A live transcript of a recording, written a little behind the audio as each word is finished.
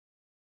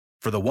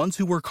For the ones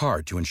who work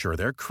hard to ensure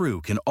their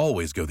crew can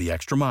always go the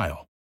extra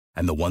mile,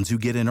 and the ones who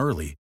get in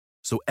early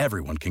so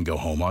everyone can go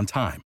home on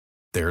time,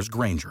 there's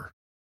Grainger,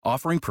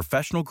 offering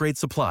professional-grade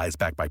supplies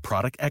backed by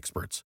product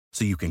experts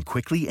so you can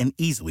quickly and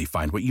easily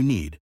find what you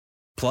need.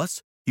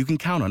 Plus, you can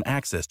count on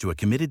access to a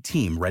committed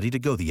team ready to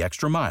go the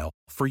extra mile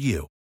for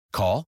you.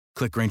 Call,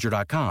 click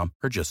Grainger.com,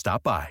 or just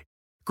stop by.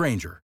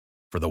 Grainger,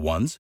 for the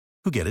ones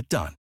who get it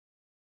done.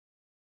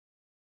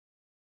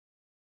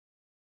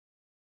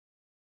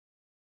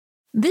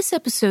 This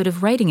episode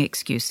of Writing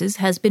Excuses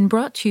has been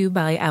brought to you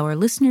by our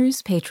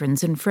listeners,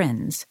 patrons, and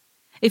friends.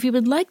 If you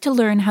would like to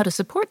learn how to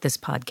support this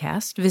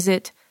podcast,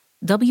 visit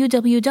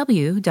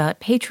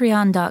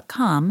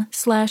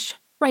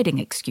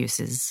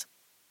www.patreon.com/writingexcuses.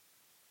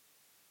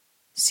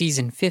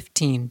 Season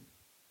 15.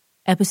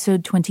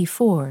 Episode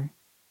 24.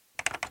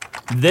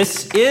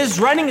 This is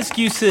Writing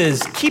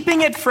Excuses,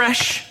 keeping it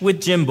fresh with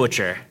Jim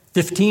Butcher.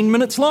 15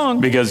 minutes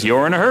long. Because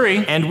you're in a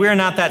hurry. And we're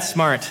not that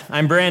smart.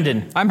 I'm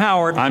Brandon. I'm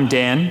Howard. I'm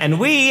Dan. And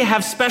we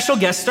have special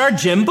guest star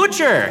Jim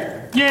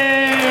Butcher.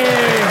 Yay!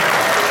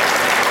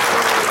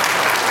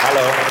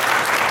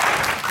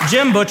 Hello.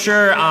 Jim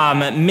Butcher,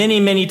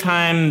 many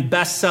time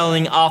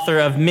best-selling author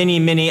of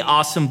many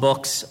awesome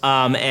books.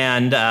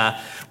 And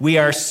we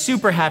are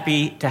super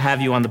happy to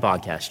have you on the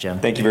podcast, Jim.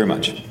 Thank you very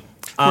much.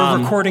 We're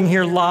recording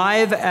here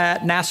live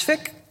at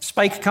NASFIC,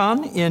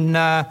 SpikeCon in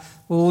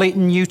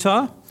Layton,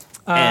 Utah.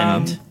 So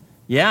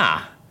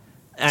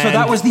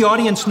that was the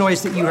audience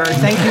noise that you heard.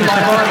 Thank you,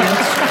 live audience.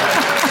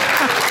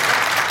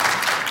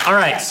 All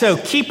right, so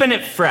keeping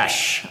it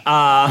fresh.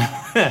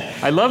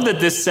 I love that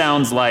this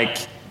sounds like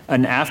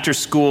an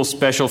after-school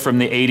special from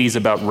the 80s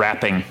about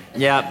rapping.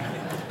 Yep.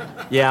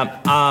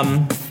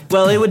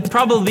 Well, it would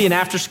probably be an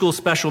after-school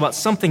special about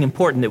something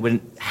important that would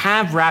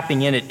have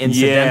rapping in it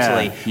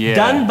incidentally. Yeah.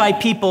 Done by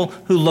people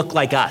who look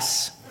like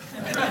us.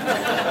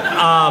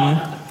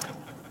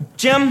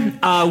 Jim,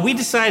 we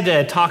decided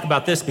to talk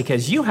about this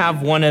because you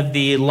have one of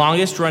the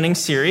longest-running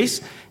series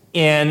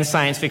in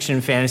science fiction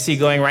and fantasy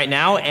going right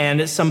now,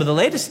 and some of the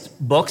latest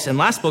books and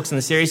last books in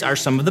the series are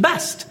some of the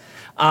best.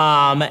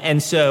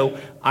 And so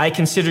I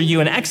consider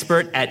you an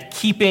expert at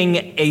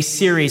keeping a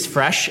series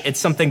fresh. It's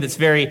something that's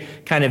very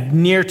kind of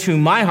near to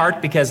my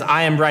heart because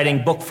I am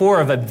writing book 4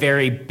 of a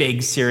very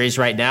big series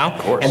right now,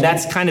 and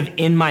that's kind of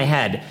in my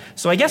head.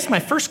 So I guess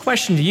my first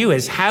question to you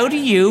is, how do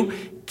you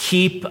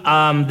keep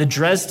the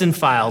Dresden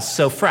Files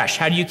so fresh?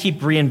 How do you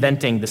keep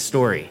reinventing the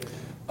story?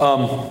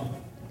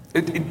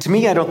 To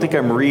me, I don't think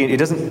it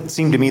doesn't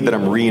seem to me that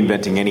I'm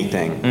reinventing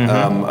anything.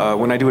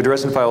 Mm-hmm. When I do a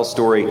Dresden Files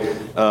story,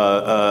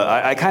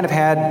 I kind of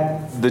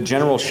had the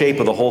general shape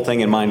of the whole thing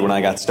in mind when I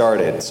got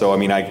started. So, I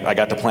mean, I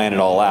got to plan it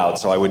all out.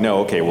 So I would know,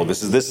 okay, well,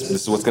 this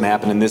is what's going to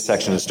happen in this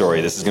section of the story.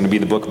 This is going to be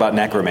the book about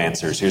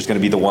necromancers. Here's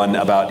going to be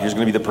here's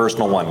going to be the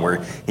personal one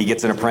where he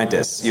gets an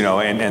apprentice,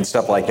 and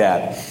stuff like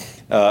that.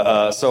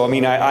 So, I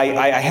mean,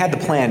 I had the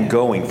plan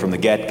going from the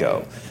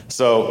get-go.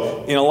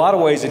 So, in a lot of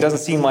ways, it doesn't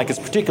seem like it's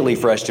particularly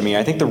fresh to me.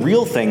 I think the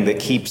real thing that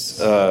keeps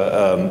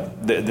the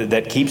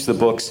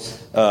books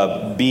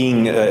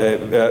being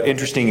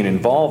interesting and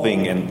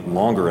involving and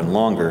longer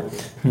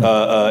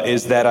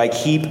is that I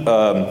keep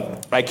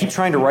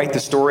trying to write the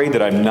story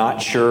that I'm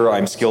not sure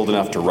I'm skilled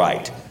enough to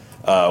write.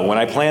 When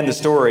I plan the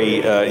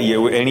story,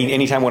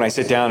 anytime when I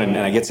sit down and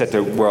I get set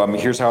to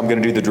here's how I'm going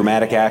to do the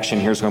dramatic action,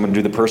 here's how I'm going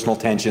to do the personal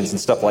tensions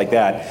and stuff like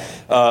that,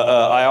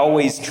 I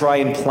always try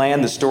and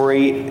plan the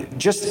story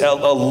just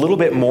a little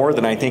bit more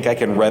than I think I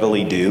can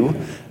readily do,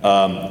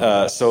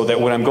 so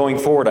that when I'm going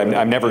forward,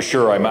 I'm never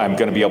sure I'm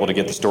going to be able to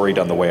get the story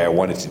done the way I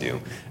want it to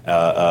do.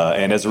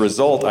 And as a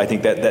result, I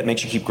think that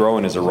makes you keep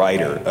growing as a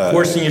writer.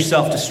 Forcing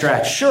yourself to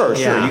stretch. Sure.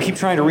 You keep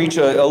trying to reach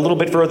a little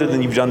bit further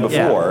than you've done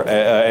before.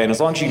 And as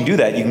long as you can do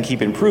that, you can keep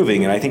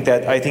improving. And I think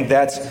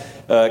that's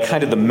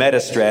kind of the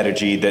meta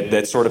strategy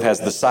that sort of has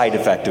the side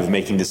effect of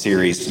making the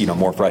series,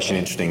 more fresh and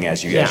interesting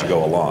as you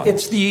go along.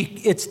 It's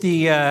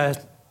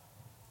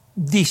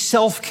the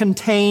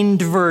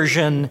self-contained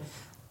version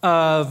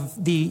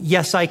of the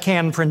yes I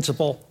can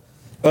principle.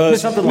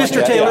 Something like Mr.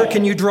 that, Taylor, yeah.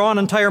 Can you draw an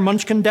entire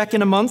Munchkin deck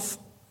in a month?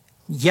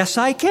 Yes,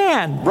 I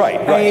can. Right.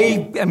 I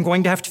am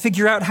going to have to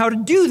figure out how to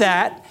do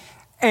that.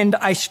 And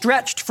I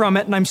stretched from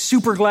it, and I'm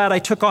super glad I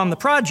took on the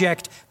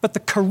project. But the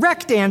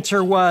correct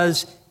answer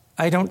was,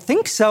 I don't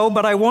think so,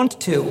 but I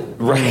want to.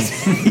 Right.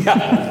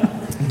 Yeah.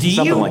 Do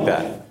Something you like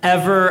that.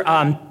 ever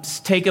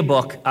take a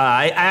book,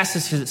 I ask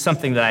this because it's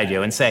something that I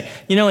do, and say,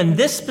 in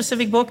this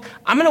specific book,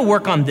 I'm going to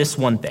work on this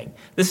one thing.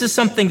 This is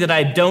something that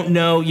I don't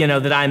know,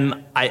 that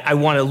I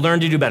want to learn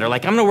to do better.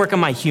 Like, I'm going to work on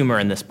my humor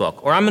in this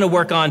book, or I'm going to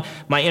work on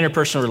my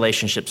interpersonal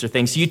relationships or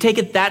things. Do you take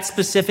it that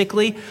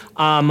specifically,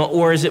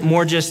 or is it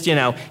more just,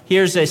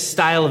 here's a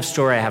style of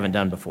story I haven't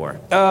done before?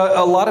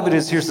 A lot of it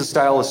is, here's the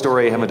style of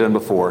story I haven't done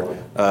before,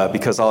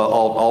 because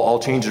I'll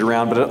change it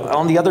around. But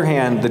on the other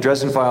hand, the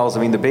Dresden Files,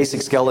 the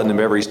basic skeleton of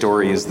every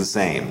story is the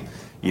same.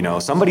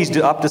 Somebody's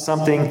up to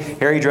something,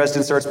 Harry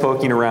Dresden starts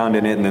poking around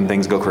in it, and then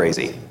things go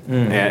crazy.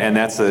 And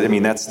that's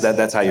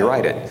how you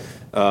write it.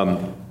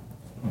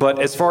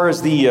 But as far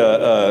as the,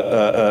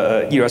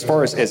 as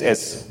far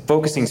as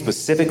focusing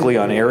specifically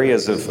on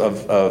areas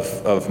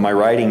of my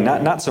writing,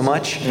 not so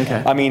much.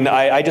 Okay. I mean,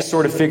 I just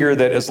sort of figure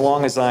that as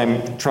long as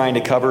I'm trying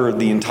to cover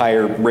the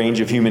entire range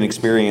of human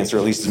experience, or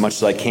at least as much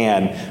as I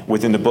can,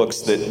 within the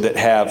books that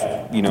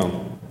have,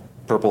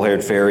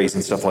 purple-haired fairies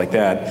and stuff like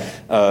that,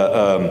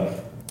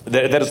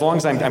 that as long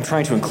as I'm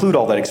trying to include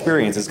all that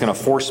experience, it's going to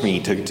force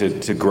me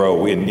to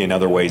grow in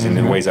other ways, and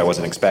in ways I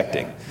wasn't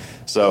expecting.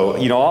 So,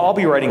 I'll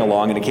be writing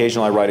along, and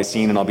occasionally I write a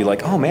scene, and I'll be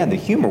like, "Oh man, the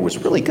humor was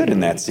really good in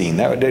that scene.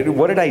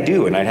 What did I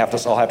do?" And I'll have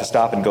to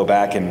stop and go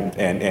back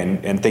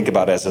and think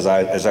about it as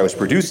I was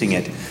producing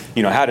it.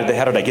 How did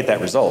I get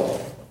that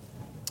result?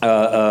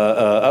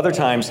 Other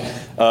times,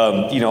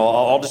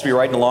 I'll just be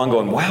writing along,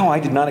 going, "Wow, I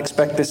did not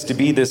expect this to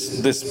be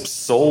this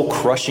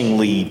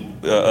soul-crushingly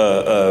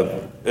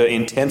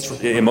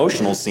intense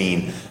emotional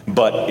scene,"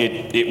 but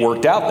it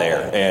worked out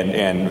there,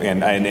 and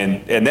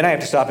then I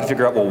have to stop and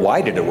figure out, well,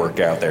 why did it work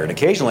out there? And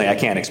occasionally I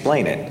can't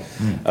explain it.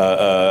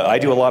 I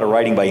do a lot of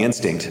writing by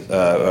instinct.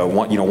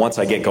 Once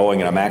I get going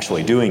and I'm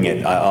actually doing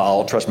it,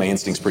 I'll trust my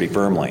instincts pretty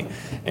firmly.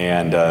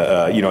 And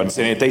and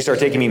if they start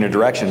taking me in a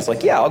direction, it's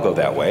like, yeah, I'll go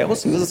that way.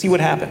 Let's see what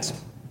happens.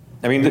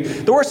 I mean,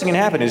 the worst thing that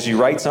can happen is you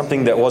write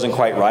something that wasn't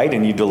quite right,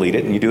 and you delete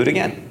it, and you do it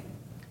again.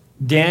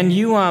 Dan,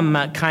 you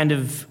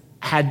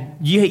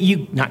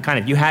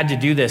you had to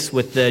do this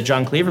with the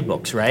John Cleaver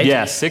books, right?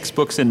 Yeah, 6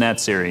 books in that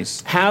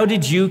series. How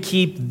did you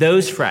keep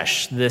those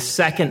fresh, the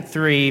second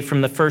 3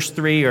 from the first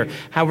 3, or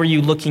how were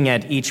you looking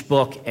at each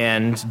book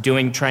and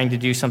trying to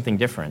do something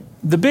different?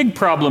 The big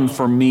problem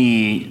for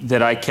me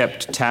that I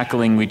kept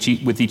tackling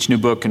with each new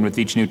book and with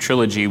each new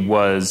trilogy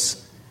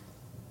was,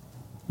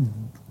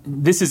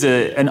 this is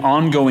an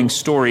ongoing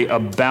story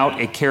about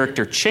a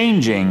character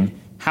changing.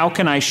 How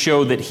can I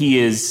show that he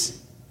is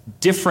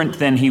different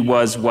than he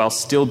was while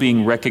still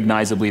being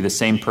recognizably the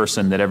same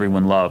person that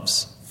everyone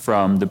loves?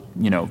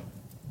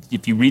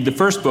 If you read the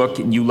first book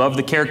and you love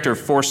the character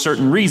for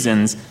certain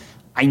reasons,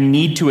 I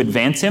need to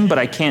advance him, but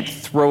I can't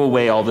throw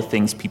away all the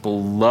things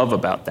people love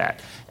about that.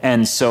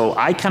 And so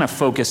I kind of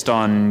focused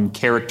on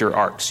character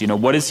arcs.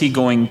 What is he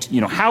going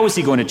to, how is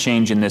he going to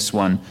change in this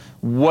one?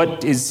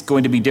 What is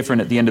going to be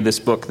different at the end of this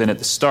book than at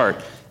the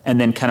start? And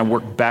then kind of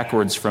work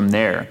backwards from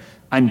there.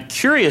 I'm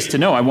curious to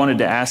know, I wanted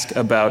to ask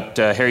about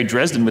Harry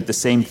Dresden with the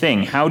same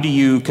thing. How do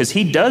you, because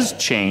he does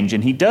change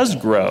and he does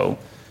grow,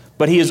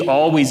 but he is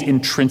always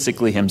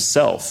intrinsically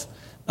himself.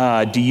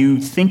 Do you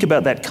think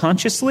about that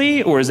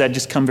consciously, or does that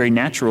just come very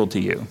natural to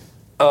you?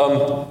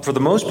 For the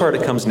most part,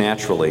 it comes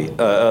naturally.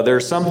 There are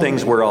some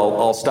things where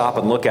I'll stop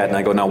and look at it and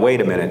I go, now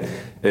wait a minute.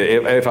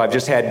 If I've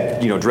just had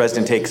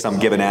Dresden take some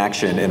given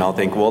action, and I'll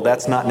think, well,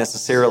 that's not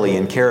necessarily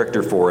in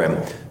character for him.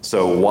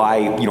 So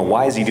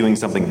why is he doing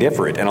something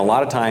different? And a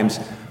lot of times,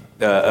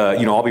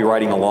 I'll be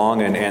writing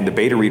along, and the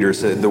beta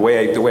readers, the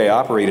way I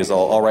operate is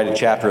I'll write a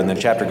chapter, and the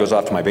chapter goes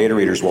off to my beta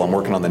readers while I'm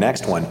working on the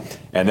next one,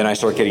 and then I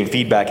start getting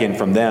feedback in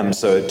from them,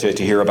 so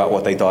to hear about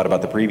what they thought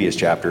about the previous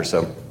chapter.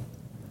 So.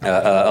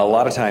 A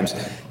lot of times,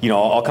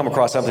 I'll come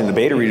across something, the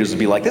beta readers will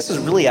be like, this is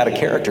really out of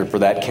character for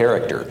that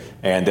character.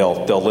 And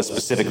they'll list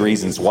specific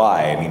reasons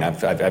why. I mean,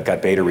 I've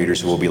got beta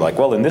readers who will be like,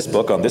 well, in this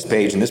book, on this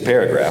page, in this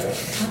paragraph,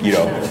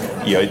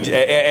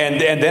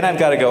 and then I've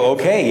got to go,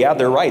 okay, yeah,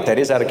 they're right. That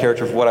is out of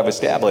character for what I've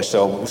established.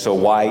 So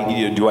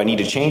why, do I need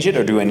to change it,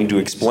 or do I need to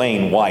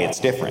explain why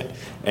it's different?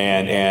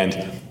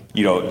 And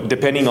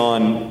depending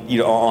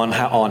on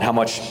how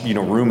much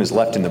room is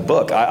left in the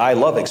book, I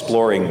love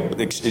exploring.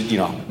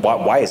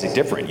 Why is it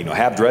different?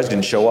 Have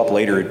Dresden show up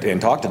later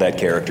and talk to that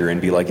character and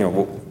be like,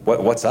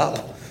 what's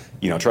up?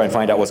 Try and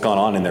find out what's gone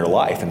on in their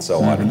life and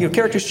so on.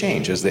 Characters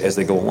change as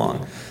they go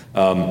along.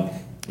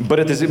 But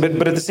at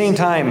the same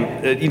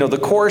time, the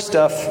core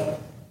stuff.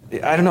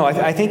 I don't know.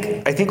 I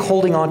think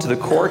holding on to the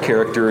core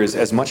character is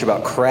as much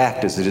about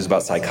craft as it is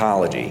about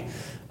psychology.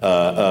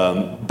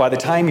 By the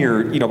time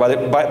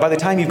by the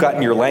time you've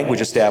gotten your language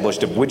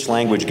established of which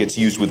language gets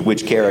used with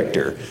which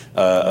character,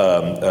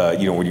 whether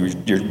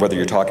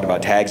you're talking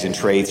about tags and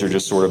traits or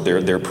just sort of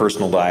their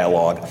personal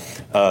dialogue,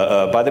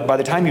 by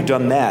the time you've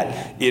done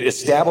that, it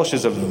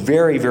establishes a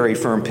very, very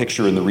firm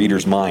picture in the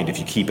reader's mind if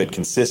you keep it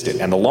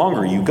consistent. And the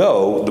longer you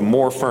go, the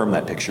more firm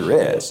that picture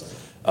is.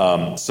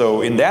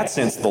 So in that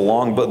sense, the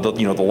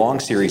long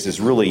series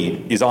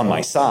is on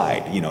my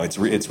side.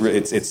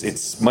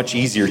 It's much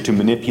easier to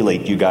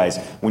manipulate you guys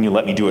when you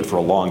let me do it for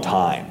a long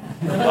time.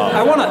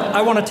 I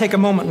want to take a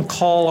moment and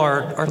call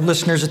our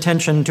listeners'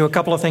 attention to a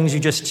couple of things you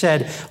just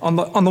said. On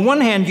the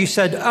one hand, you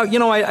said,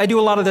 I do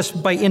a lot of this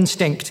by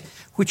instinct,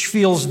 which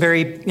feels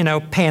very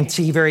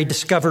pantsy, very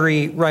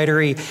discovery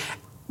writery.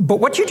 But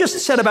what you just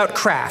said about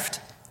craft,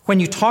 when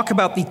you talk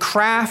about the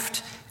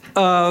craft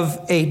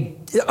of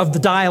the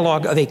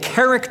dialogue of a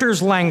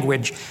character's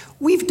language,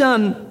 we've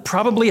done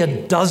probably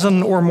a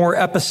dozen or more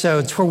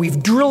episodes where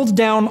we've drilled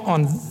down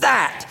on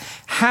that.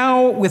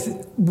 How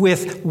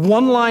with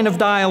one line of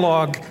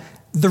dialogue,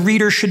 the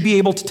reader should be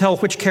able to tell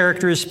which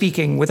character is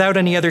speaking without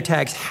any other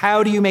tags.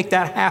 How do you make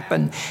that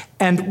happen?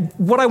 And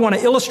what I want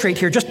to illustrate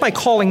here, just by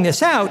calling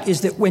this out,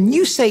 is that when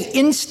you say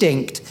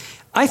instinct,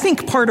 I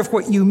think part of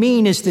what you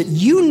mean is that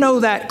you know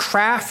that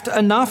craft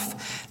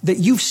enough that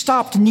you've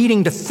stopped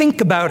needing to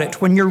think about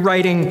it when you're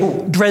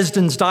writing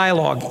Dresden's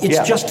dialogue.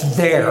 It's just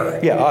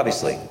there. Yeah,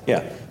 obviously.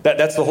 Yeah.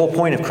 That's the whole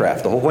point of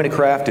craft. The whole point of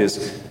craft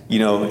is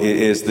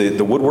the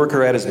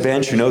woodworker at his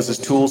bench who knows his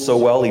tools so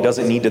well he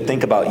doesn't need to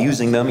think about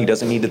using them. He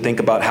doesn't need to think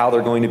about how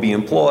they're going to be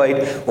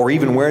employed or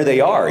even where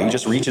they are. He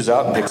just reaches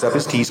out and picks up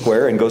his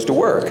T-square and goes to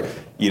work.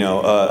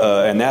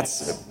 And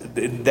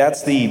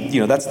that's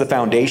the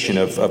foundation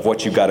of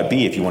what you've got to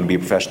be if you want to be a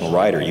professional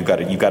writer. You've got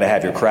to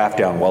have your craft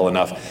down well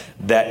enough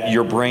that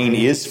your brain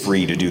is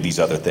free to do these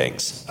other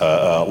things,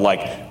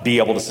 like be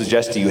able to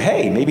suggest to you,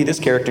 hey, maybe this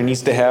character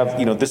needs to have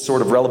this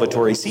sort of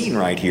revelatory scene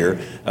right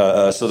here,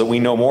 so that we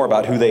know more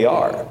about who they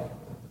are.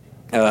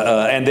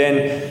 And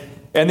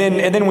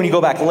then when you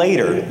go back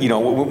later,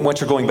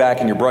 once you're going back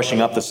and you're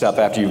brushing up the stuff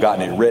after you've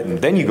gotten it written,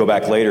 then you go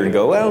back later and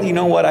go, well, you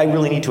know what? I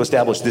really need to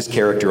establish this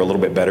character a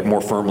little bit better,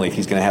 more firmly, if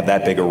he's going to have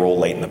that big a role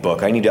late in the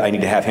book. I need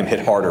to have him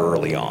hit harder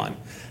early on,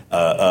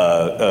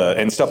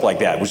 and stuff like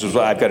that. Which is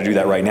what I've got to do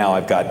that right now.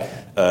 I've got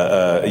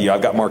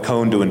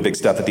Marcone doing big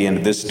stuff at the end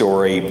of this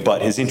story,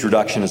 but his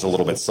introduction is a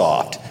little bit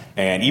soft.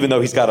 And even though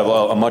he's got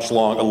a much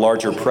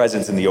larger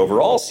presence in the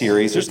overall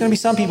series, there's going to be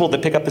some people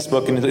that pick up this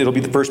book and it'll be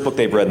the first book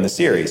they've read in the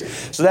series.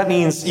 So that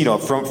means,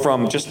 from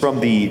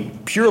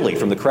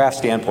the craft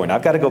standpoint,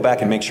 I've got to go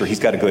back and make sure he's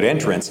got a good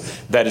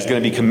entrance that is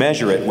going to be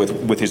commensurate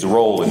with his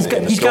role in the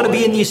story. He's got to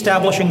be in the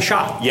establishing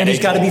shot, and he's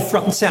got to be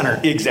front and center.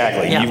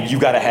 Exactly. Yeah. He's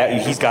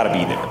got to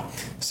be there.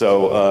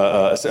 So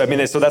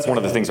that's one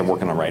of the things I'm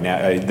working on right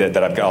now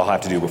that I'll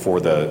have to do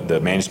before the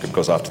manuscript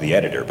goes off to the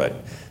editor. But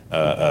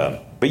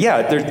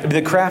yeah,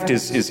 the craft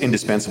is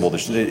indispensable.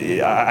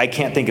 I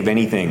can't think of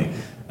anything.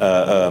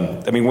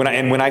 When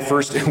I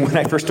first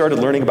started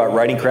learning about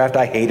writing craft,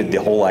 I hated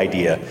the whole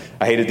idea.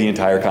 I hated the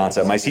entire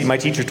concept. My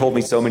teacher told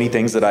me so many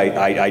things that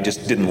I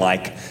just didn't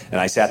like, and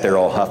I sat there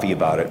all huffy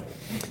about it.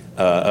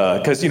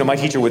 Because my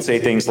teacher would say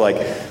things like,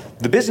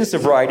 the business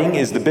of writing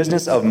is the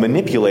business of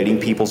manipulating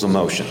people's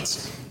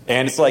emotions.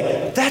 And it's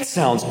like, that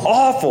sounds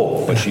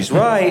awful, but she's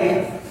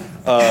right.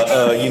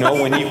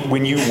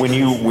 When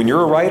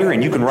you're a writer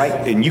and you can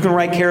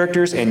write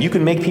characters and you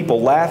can make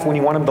people laugh when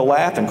you want them to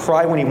laugh and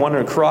cry when you want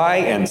them to cry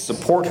and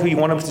support who you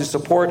want them to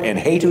support and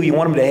hate who you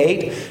want them to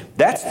hate,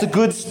 that's the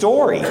good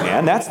story,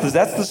 man. That's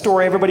the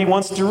story everybody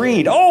wants to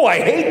read. Oh,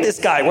 I hate this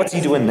guy. What's he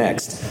doing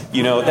next?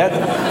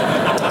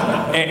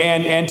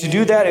 And to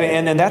do that,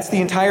 and that's the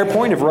entire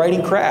point of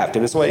writing craft,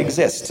 and that's why it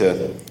exists,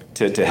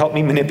 to help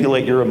me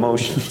manipulate your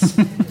emotions.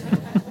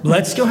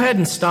 Let's go ahead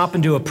and stop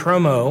and do a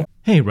promo.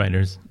 Hey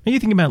writers, are you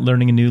thinking about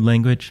learning a new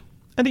language?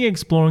 I think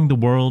exploring the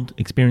world,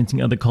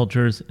 experiencing other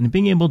cultures, and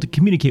being able to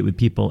communicate with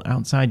people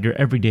outside your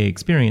everyday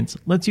experience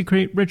lets you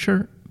create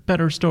richer,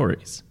 better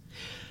stories.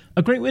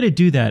 A great way to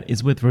do that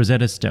is with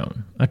Rosetta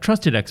Stone, a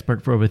trusted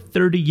expert for over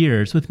 30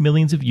 years with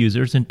millions of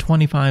users and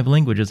 25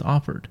 languages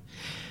offered.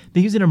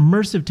 They use an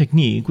immersive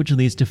technique which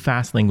leads to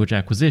fast language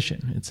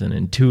acquisition. It's an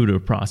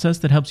intuitive process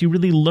that helps you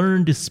really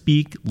learn to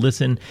speak,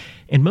 listen,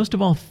 and most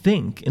of all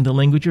think in the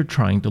language you're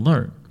trying to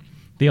learn.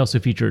 They also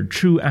feature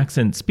true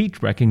accent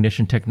speech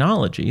recognition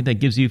technology that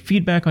gives you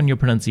feedback on your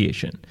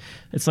pronunciation.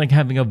 It's like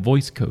having a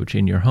voice coach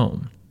in your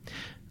home.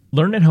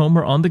 Learn at home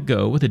or on the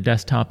go with a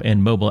desktop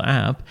and mobile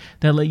app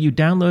that let you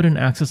download and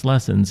access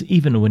lessons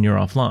even when you're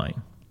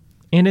offline.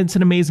 And it's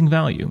an amazing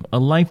value. A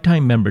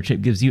lifetime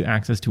membership gives you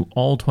access to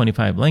all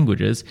 25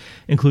 languages,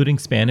 including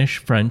Spanish,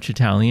 French,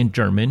 Italian,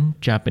 German,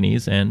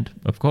 Japanese, and,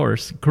 of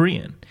course,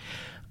 Korean.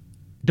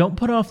 Don't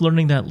put off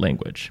learning that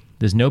language.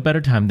 There's no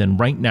better time than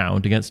right now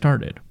to get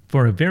started.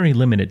 For a very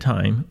limited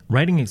time,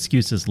 Writing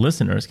Excuses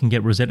listeners can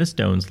get Rosetta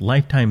Stone's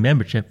lifetime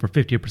membership for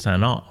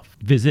 50% off.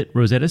 Visit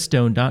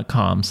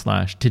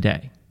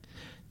rosettastone.com/today.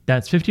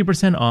 That's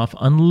 50% off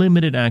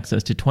unlimited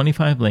access to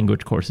 25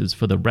 language courses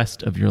for the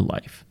rest of your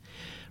life.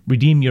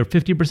 Redeem your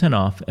 50%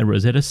 off at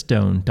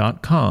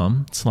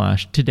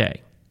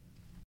rosettastone.com/today.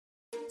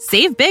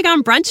 Save big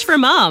on brunch for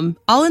mom,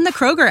 all in the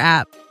Kroger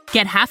app.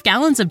 Get half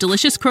gallons of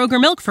delicious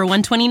Kroger milk for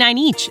 $1.29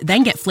 each.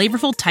 Then get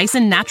flavorful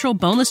Tyson natural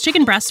boneless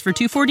chicken breasts for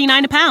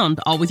 $2.49 a pound,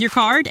 all with your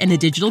card and a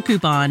digital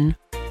coupon.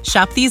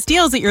 Shop these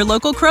deals at your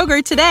local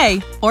Kroger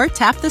today, or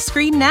tap the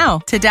screen now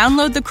to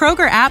download the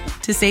Kroger app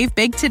to save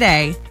big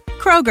today.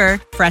 Kroger,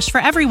 fresh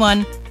for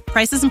everyone.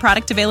 Prices and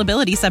product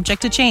availability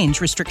subject to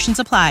change. Restrictions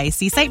apply.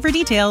 See site for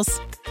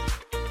details.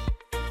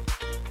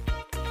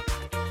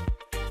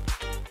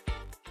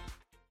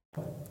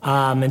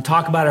 And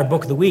talk about our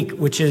book of the week,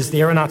 which is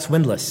The Aeronaut's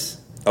Windlass.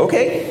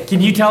 Okay.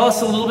 Can you tell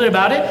us a little bit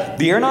about it?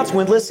 The Aeronaut's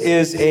Windlass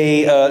is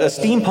a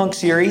steampunk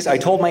series. I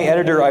told my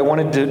editor I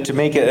wanted to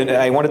make it,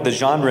 I wanted the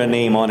genre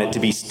name on it to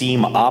be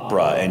steam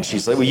opera, and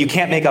she's like, well, you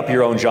can't make up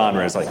your own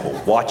genre. It's like,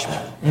 well, watch me.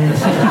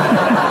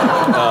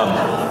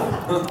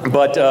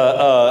 But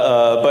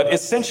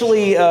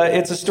essentially,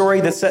 it's a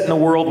story that's set in a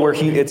world where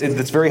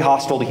it's very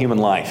hostile to human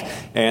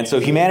life. And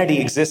so humanity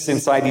exists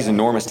inside these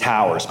enormous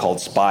towers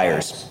called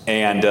spires.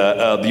 And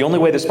the only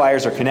way the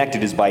spires are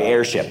connected is by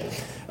airship.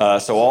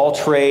 So all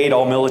trade,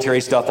 all military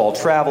stuff, all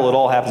travel, it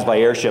all happens by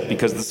airship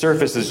because the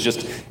surface is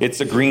just,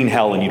 it's a green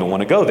hell and you don't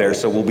want to go there,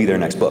 so we'll be there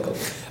next book.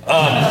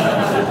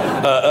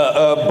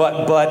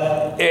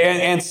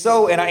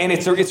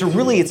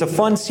 It's a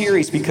fun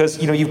series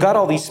because, you've got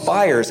all these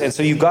spires, and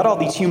so you've got all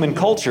these human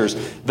cultures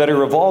that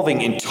are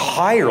evolving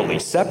entirely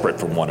separate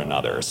from one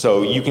another.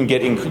 So you can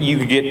get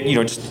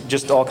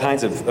just all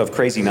kinds of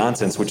crazy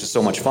nonsense, which is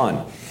so much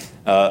fun.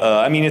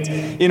 It's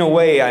in a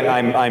way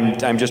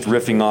I'm just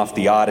riffing off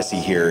the Odyssey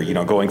here,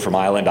 going from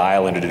island to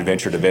island and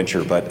adventure to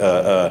adventure. But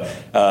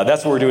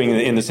that's what we're doing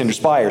in the Cinder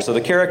Spire. So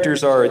the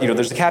characters are,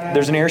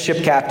 there's an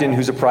airship captain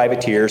who's a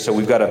privateer. So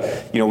we've got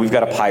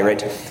a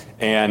pirate,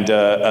 and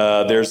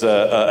there's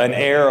an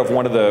heir of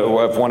one of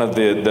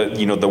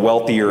the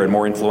wealthier and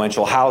more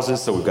influential houses.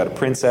 So we've got a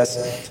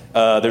princess.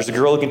 There's a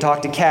girl who can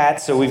talk to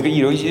cats. So we've got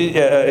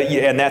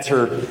and that's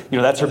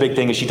her big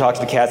thing is she talks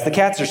to cats. The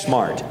cats are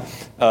smart.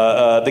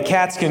 The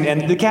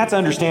cats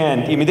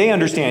understand. They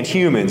understand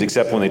humans,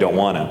 except when they don't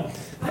want to.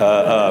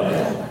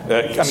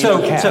 Cats.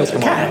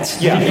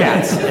 Yeah,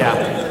 cats.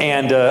 Yeah,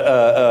 and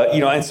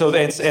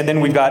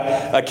then we've got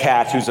a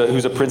cat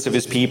who's a prince of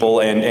his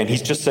people, and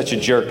he's just such a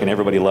jerk, and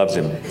everybody loves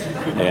him,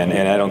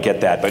 and I don't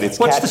get that. But it's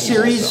what's the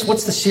series? So.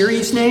 What's the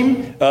series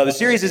name? The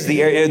series is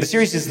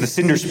the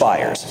Cinder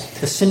Spires.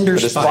 The Cinder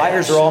Spires. The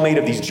spires are all made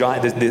of these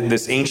giant,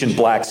 this ancient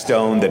black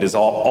stone that is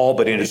all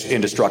but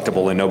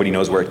indestructible, and nobody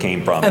knows where it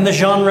came from. And the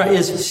genre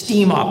is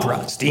steam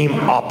opera. Steam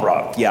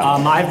opera. Yeah.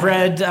 I've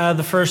read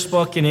the first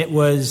book, and it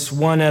was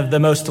one of the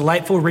most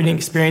delightful reading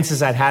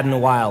experiences I'd had in a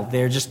while.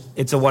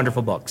 It's a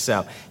wonderful book,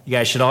 so you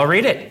guys should all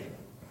read it.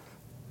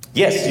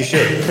 Yes, you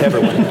should,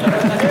 everyone.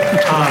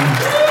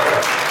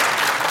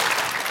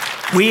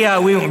 We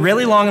went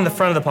really long in the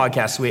front of the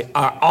podcast, so we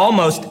are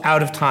almost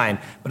out of time,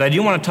 but I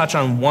do want to touch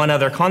on one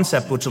other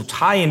concept which will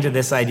tie into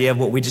this idea of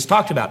what we just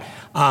talked about.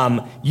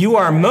 You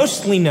are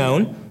mostly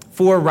known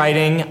for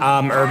writing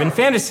urban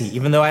fantasy,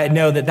 even though I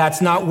know that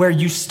that's not where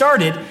you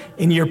started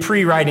in your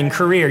pre-writing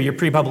career, your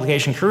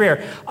pre-publication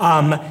career.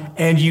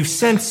 And you've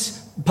since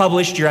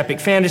published your epic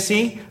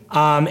fantasy,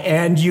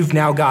 and you've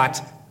now got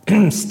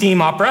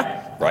steam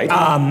opera. Right.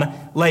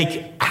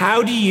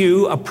 How do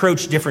you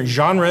approach different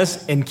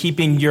genres and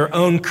keeping your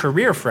own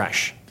career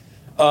fresh?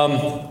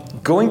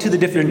 Going to the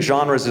different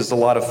genres is a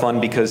lot of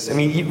fun because,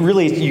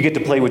 you get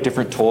to play with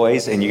different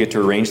toys and you get to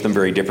arrange them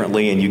very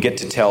differently, and you get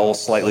to tell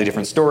slightly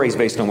different stories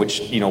based on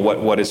which,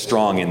 what is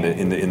strong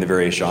in the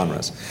various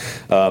genres.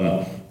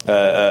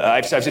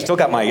 I've still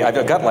got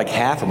I've got like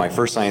half of my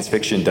first science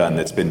fiction done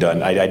that's been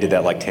done. I did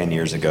that like 10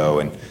 years ago,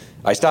 and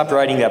I stopped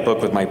writing that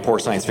book with my poor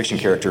science fiction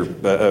character.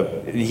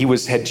 He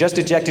had just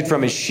ejected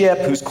from his ship,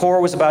 whose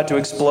core was about to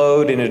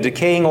explode in a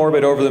decaying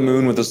orbit over the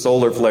moon with a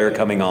solar flare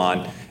coming on,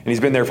 and he's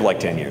been there for like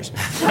 10 years.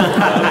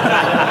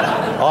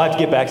 I'll have to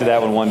get back to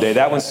that one day.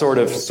 That one's sort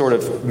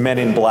of Men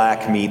in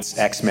Black meets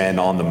X-Men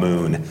on the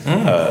moon.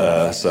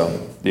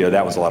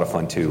 That was a lot of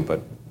fun too.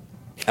 But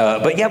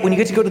yeah, when you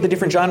get to go to the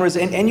different genres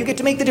and you get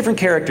to make the different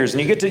characters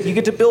and you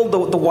get to build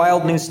the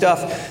wild new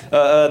stuff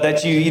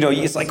that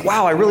it's like,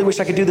 wow, I really wish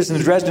I could do this in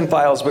the Dresden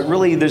Files, but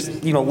really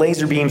there's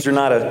laser beams are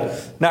not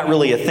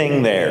really a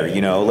thing there.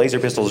 Laser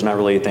pistols are not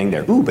really a thing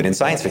there. Ooh, but in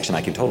science fiction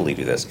I can totally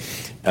do this.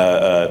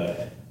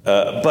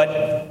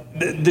 But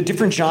the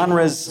different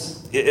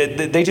genres,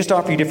 they just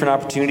offer you different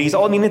opportunities.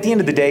 At the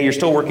end of the day, you're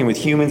still working with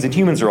humans, and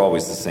humans are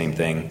always the same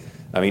thing.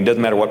 It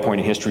doesn't matter what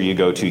point in history you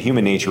go to,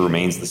 human nature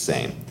remains the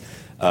same.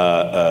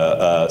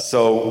 And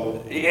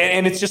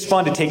it's just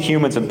fun to take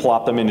humans and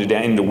plop them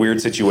into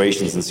weird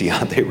situations and see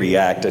how they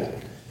react.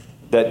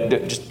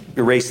 Just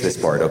erase this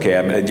part, okay?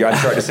 I'm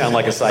starting to sound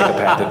like a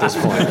psychopath at this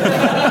point.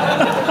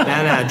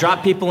 No.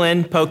 Drop people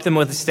in, poke them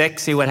with a stick,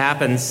 see what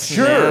happens.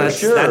 Sure.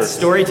 That's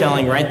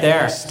storytelling right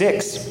there.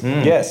 Sticks,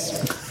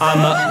 yes.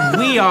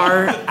 We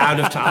are out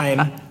of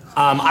time.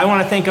 I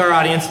want to thank our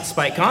audience at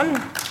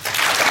SpikeCon.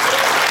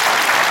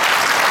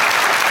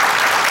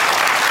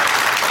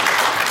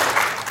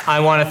 I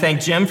want to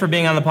thank Jim for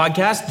being on the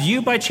podcast. Do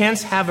you, by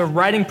chance, have a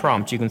writing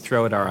prompt you can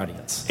throw at our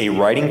audience? A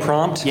writing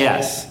prompt?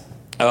 Yes.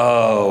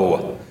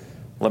 Oh,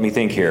 let me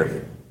think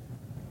here.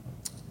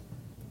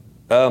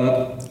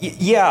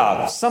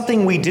 Yeah,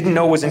 something we didn't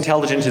know was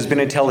intelligent has been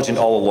intelligent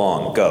all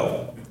along.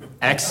 Go.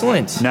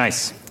 Excellent.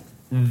 Nice.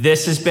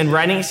 This has been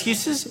Writing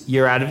Excuses.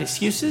 You're out of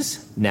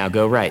excuses. Now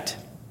go write.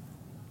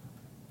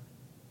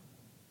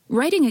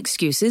 Writing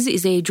Excuses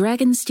is a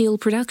Dragonsteel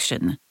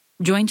production,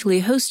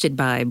 jointly hosted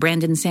by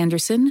Brandon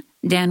Sanderson,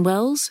 Dan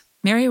Wells,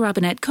 Mary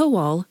Robinette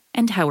Kowal,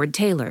 and Howard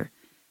Taylor.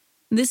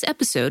 This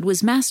episode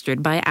was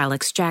mastered by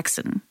Alex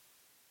Jackson.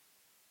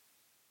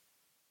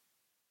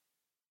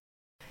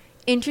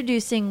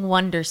 Introducing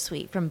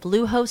Wondersuite from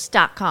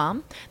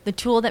Bluehost.com, the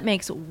tool that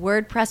makes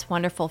WordPress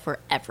wonderful for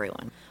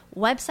everyone.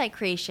 Website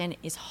creation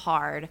is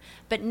hard,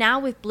 but now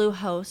with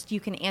Bluehost, you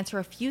can answer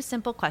a few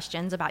simple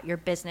questions about your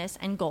business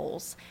and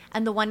goals,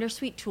 and the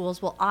Wondersuite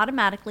tools will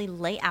automatically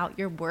lay out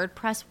your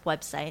WordPress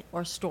website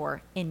or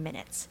store in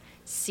minutes.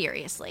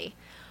 Seriously.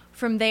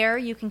 From there,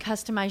 you can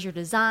customize your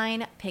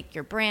design, pick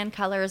your brand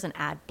colors, and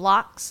add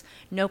blocks.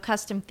 No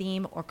custom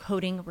theme or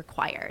coding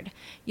required.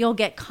 You'll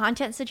get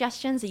content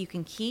suggestions that you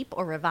can keep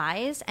or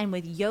revise, and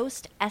with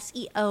Yoast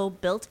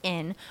SEO built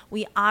in,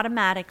 we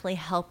automatically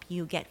help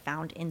you get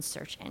found in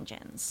search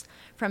engines.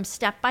 From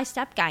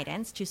step-by-step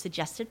guidance to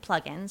suggested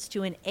plugins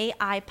to an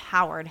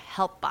AI-powered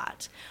help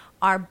bot,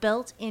 our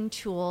built-in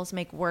tools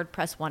make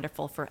WordPress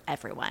wonderful for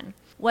everyone.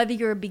 Whether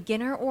you're a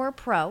beginner or a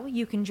pro,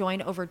 you can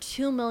join over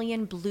 2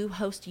 million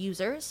Bluehost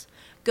users.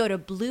 Go to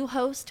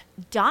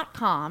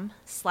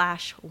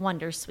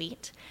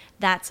bluehost.com/wondersuite.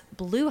 That's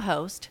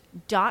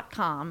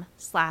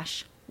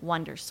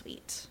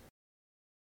bluehost.com/wondersuite.